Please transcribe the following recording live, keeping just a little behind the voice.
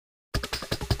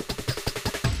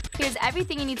Here's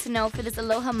everything you need to know for this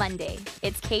Aloha Monday.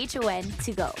 It's KHON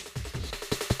to go.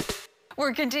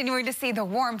 We're continuing to see the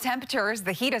warm temperatures.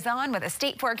 The heat is on with a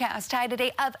state forecast high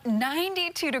today of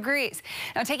 92 degrees.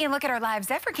 Now, taking a look at our live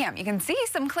Zephyr Cam, you can see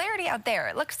some clarity out there.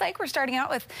 It looks like we're starting out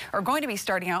with, or going to be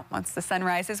starting out once the sun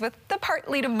rises, with the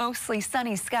partly to mostly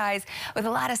sunny skies with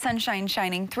a lot of sunshine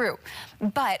shining through.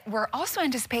 But we're also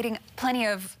anticipating plenty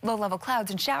of low-level clouds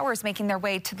and showers making their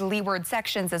way to the leeward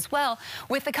sections as well,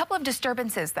 with a couple of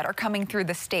disturbances that are coming through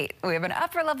the state. We have an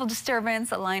upper-level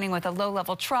disturbance aligning with a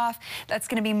low-level trough that's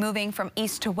going to be moving from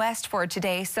east to west for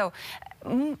today. So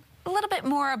a little bit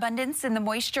more abundance in the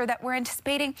moisture that we're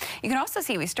anticipating. You can also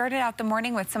see we started out the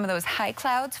morning with some of those high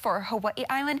clouds for Hawaii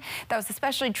Island. That was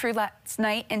especially true last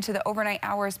night into the overnight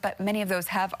hours, but many of those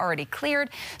have already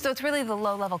cleared. So it's really the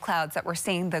low-level clouds that we're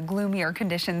seeing the gloomier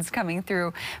conditions coming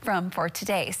through from for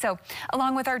today. So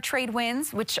along with our trade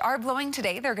winds, which are blowing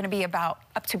today, they're going to be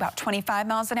up to about 25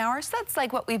 miles an hour. So that's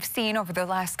like what we've seen over the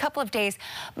last couple of days.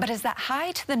 But as that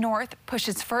high to the north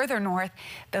pushes further north,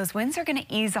 those winds are going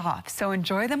to ease off. So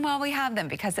enjoy them while we have them,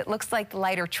 because it looks like the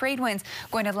lighter trade winds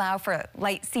going to allow for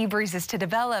light sea breezes to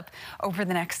develop over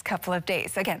the next couple of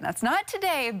days. Again, that's not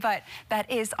today, but that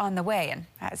is on the way. And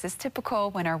as is typical,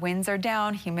 when our winds are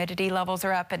down, humidity levels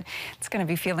are up, and it's going to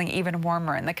be feeling even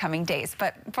warmer in the coming days.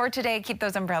 But for today, keep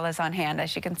those umbrellas on hand.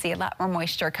 As you can see, a lot more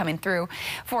moisture coming through.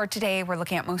 For today, we're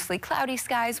looking at mostly cloudy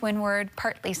skies windward,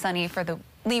 partly sunny for the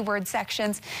leeward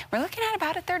sections. We're looking at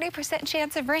about a 30%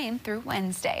 chance of rain through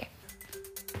Wednesday.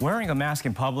 Wearing a mask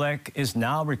in public is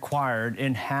now required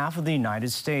in half of the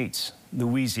United States.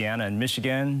 Louisiana and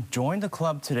Michigan joined the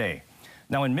club today.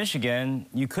 Now in Michigan,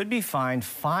 you could be fined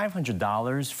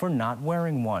 $500 for not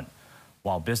wearing one,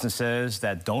 while businesses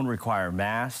that don't require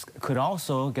masks could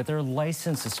also get their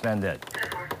license suspended.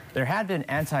 There had been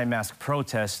anti-mask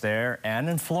protests there and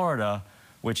in Florida,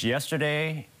 which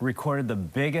yesterday recorded the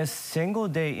biggest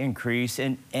single-day increase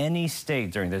in any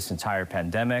state during this entire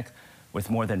pandemic, with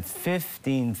more than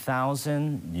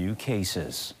 15,000 new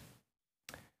cases.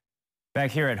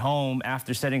 Back here at home,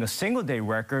 after setting a single-day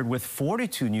record with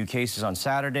 42 new cases on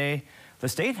Saturday, the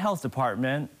state health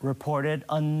department reported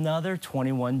another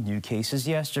 21 new cases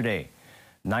yesterday,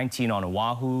 19 on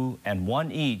Oahu and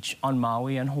 1 each on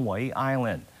Maui and Hawaii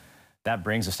Island. That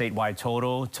brings the statewide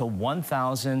total to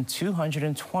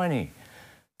 1,220.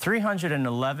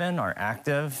 311 are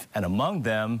active, and among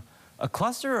them, a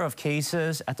cluster of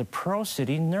cases at the Pearl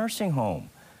City nursing home.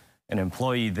 An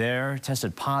employee there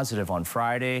tested positive on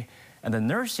Friday, and the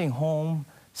nursing home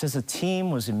says a team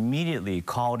was immediately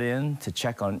called in to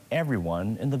check on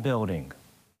everyone in the building.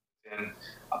 In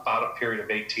about a period of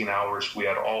 18 hours, we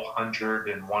had all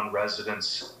 101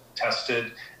 residents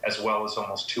tested, as well as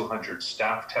almost 200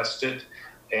 staff tested.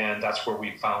 And that's where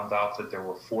we found out that there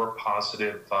were 4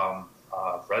 positive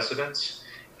residents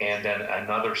and then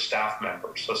another staff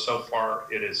member. So far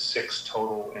it is 6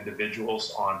 total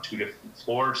individuals on 2 different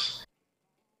floors.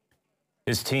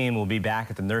 His team will be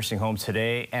back at the nursing home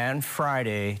today and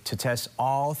Friday to test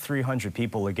all 300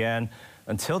 people again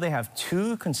until they have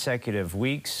 2 consecutive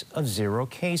weeks of 0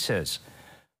 cases.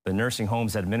 The nursing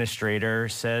home's administrator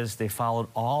says they followed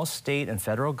all state and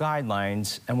federal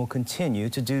guidelines and will continue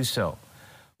to do so.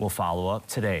 We'll follow up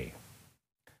today.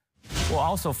 We'll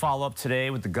also follow up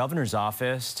today with the governor's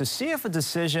office to see if a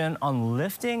decision on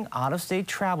lifting out-of-state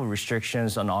travel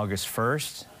restrictions on August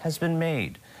 1st has been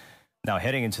made. Now,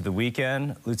 heading into the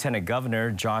weekend, Lieutenant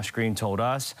Governor Josh Green told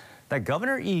us that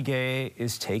Governor Ige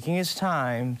is taking his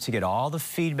time to get all the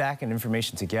feedback and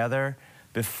information together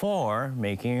before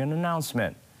making an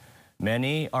announcement.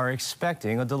 Many are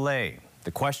expecting a delay.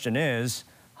 The question is,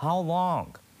 how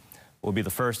long? We'll be the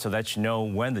first to let you know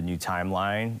when the new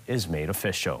timeline is made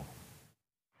official.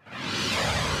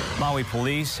 Maui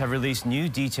police have released new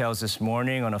details this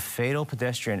morning on a fatal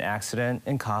pedestrian accident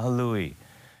in Kahului.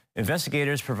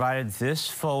 Investigators provided this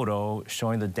photo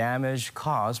showing the damage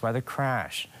caused by the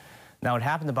crash. Now, it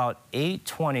happened about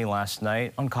 8:20 last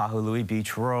night on Kahului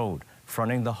Beach Road,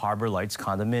 fronting the Harbor Lights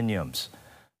condominiums.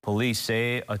 Police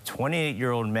say a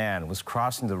 28-year-old man was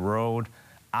crossing the road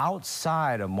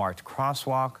outside a marked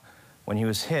crosswalk when he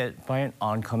was hit by an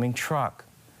oncoming truck.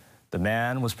 The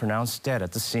man was pronounced dead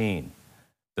at the scene.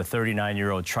 The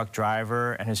 39-year-old truck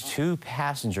driver and his 2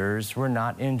 passengers were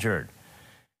not injured.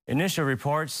 Initial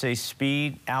reports say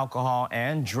speed, alcohol,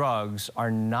 and drugs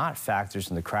are not factors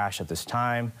in the crash at this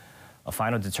time. A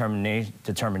final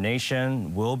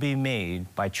determination will be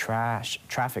made by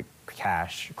traffic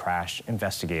crash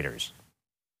investigators.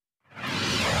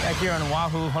 Back here on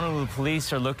Oahu, Honolulu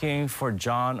police are looking for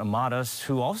John Amadas,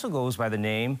 who also goes by the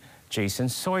name Jason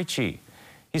Soichi.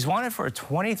 He's wanted for a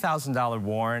 $20,000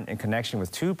 warrant in connection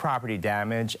with 2 property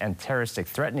damage and terroristic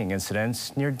threatening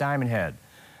incidents near Diamond Head.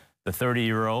 The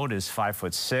 30-year-old is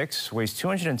 5'6", weighs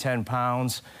 210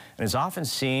 pounds, and is often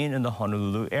seen in the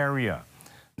Honolulu area.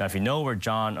 Now, if you know where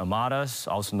John Amadas,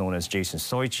 also known as Jason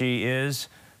Soichi, is,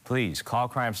 please call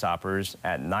Crime Stoppers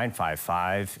at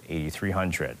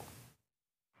 955-8300.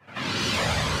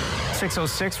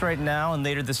 6:06 right now, and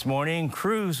later this morning,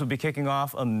 crews will be kicking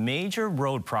off a major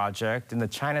road project in the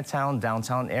Chinatown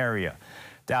downtown area.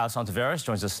 Dallas Ontiveros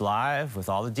joins us live with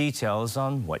all the details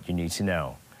on what you need to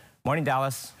know. Morning,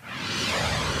 Dallas.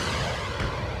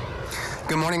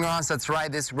 Good morning, Ross. That's right.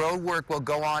 This road work will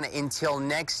go on until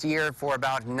next year for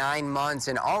about 9 months.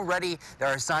 And already there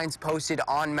are signs posted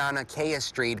on Mauna Kea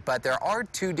Street. But there are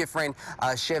 2 different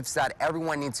shifts that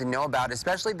everyone needs to know about,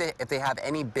 especially if they have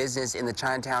any business in the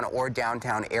Chinatown or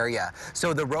downtown area.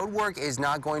 So the road work is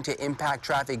not going to impact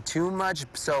traffic too much.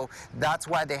 So that's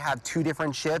why they have 2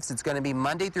 different shifts. It's going to be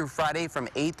Monday through Friday from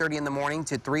 8:30 in the morning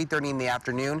to 3:30 in the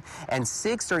afternoon and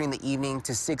 6:30 in the evening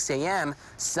to 6 a.m.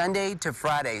 Sunday to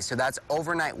Friday. So that's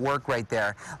overnight work right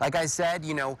there. Like I said,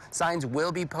 you know, signs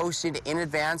will be posted in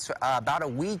advance, about a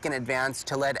week in advance,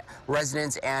 to let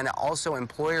residents and also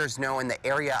employers know in the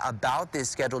area about this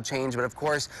schedule change. But of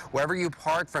course, wherever you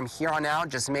park from here on out,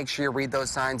 just make sure you read those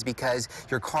signs, because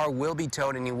your car will be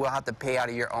towed and you will have to pay out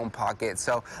of your own pocket.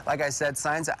 So like I said,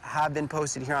 signs have been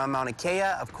posted here on Mauna Kea.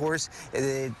 Of course,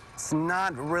 it's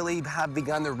not really have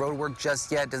begun the road work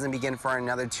just yet. Doesn't begin for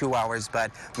another 2 hours, but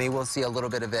maybe we'll see a little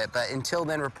bit of it. But until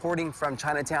then, reporting from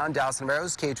Chinatown, Dallas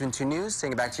Ontiveros, KHON2 News.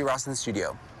 Sending it back to you, Ross, in the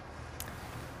studio.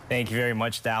 Thank you very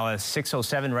much, Dallas.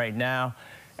 6:07 right now.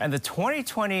 And the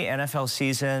 2020 NFL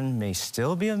season may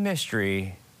still be a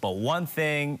mystery, but one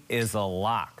thing is a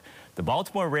lock. The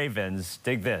Baltimore Ravens,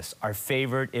 dig this, are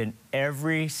favored in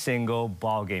every single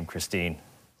ball game, Christine.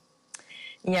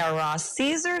 Yeah, Ross.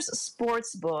 Caesars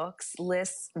Sportsbooks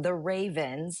lists the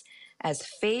Ravens as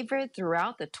favored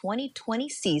throughout the 2020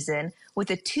 season, with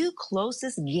the 2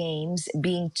 closest games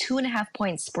being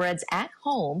 2.5-point spreads at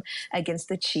home against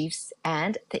the Chiefs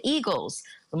and the Eagles.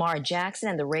 Lamar Jackson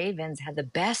and the Ravens had the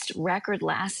best record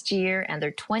last year, and their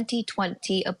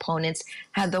 2020 opponents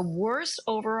had the worst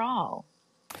overall.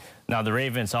 Now, the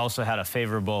Ravens also had a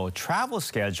favorable travel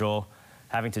schedule,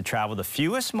 having to travel the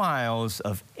fewest miles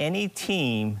of any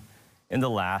team in the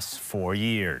last 4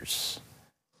 years.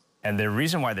 And the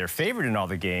reason why they're favored in all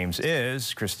the games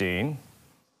is, Christine,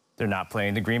 they're not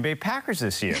playing the Green Bay Packers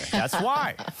this year. That's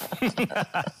why.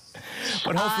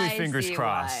 But hopefully, fingers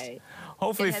crossed. Why.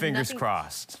 Hopefully, fingers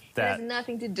crossed. That has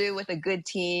nothing to do with a good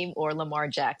team or Lamar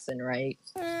Jackson, right?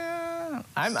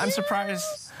 I'm surprised.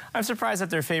 I'm surprised that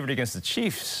they're favored against the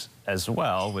Chiefs as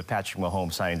well, with Patrick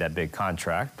Mahomes signing that big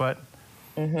contract. But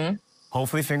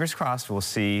hopefully, fingers crossed, we'll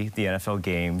see the NFL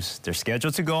games. They're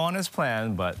scheduled to go on as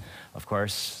planned, but of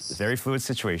course, it's a very fluid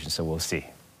situation, so we'll see.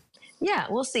 Yeah,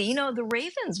 we'll see. You know, the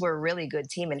Ravens were a really good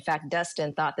team. In fact,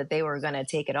 Dustin thought that they were going to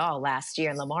take it all last year,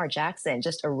 and Lamar Jackson,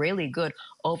 just a really good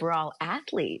overall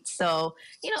athlete. So,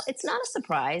 you know, it's not a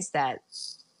surprise that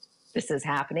this is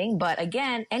happening, but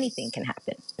again, anything can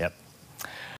happen. Yep.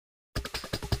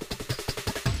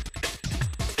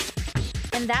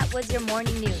 And that was your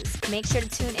morning news. Make sure to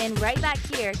tune in right back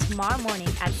here tomorrow morning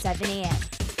at 7 a.m.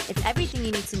 It's everything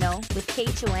you need to know with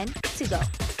KHON to go.